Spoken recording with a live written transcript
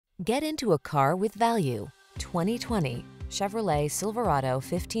Get into a car with value. 2020 Chevrolet Silverado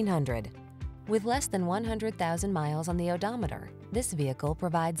 1500. With less than 100,000 miles on the odometer, this vehicle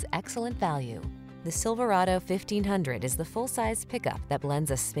provides excellent value. The Silverado 1500 is the full-size pickup that blends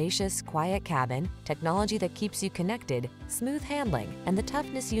a spacious, quiet cabin, technology that keeps you connected, smooth handling, and the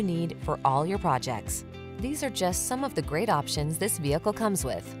toughness you need for all your projects. These are just some of the great options this vehicle comes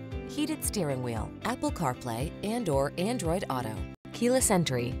with: heated steering wheel, Apple CarPlay and/or Android Auto, keyless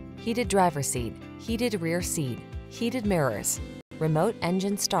entry, heated driver's seat, heated rear seat, heated mirrors, remote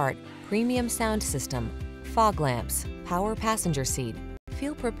engine start, premium sound system, fog lamps, power passenger seat.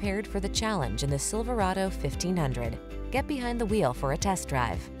 Feel prepared for the challenge in the Silverado 1500. Get behind the wheel for a test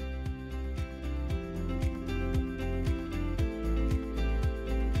drive.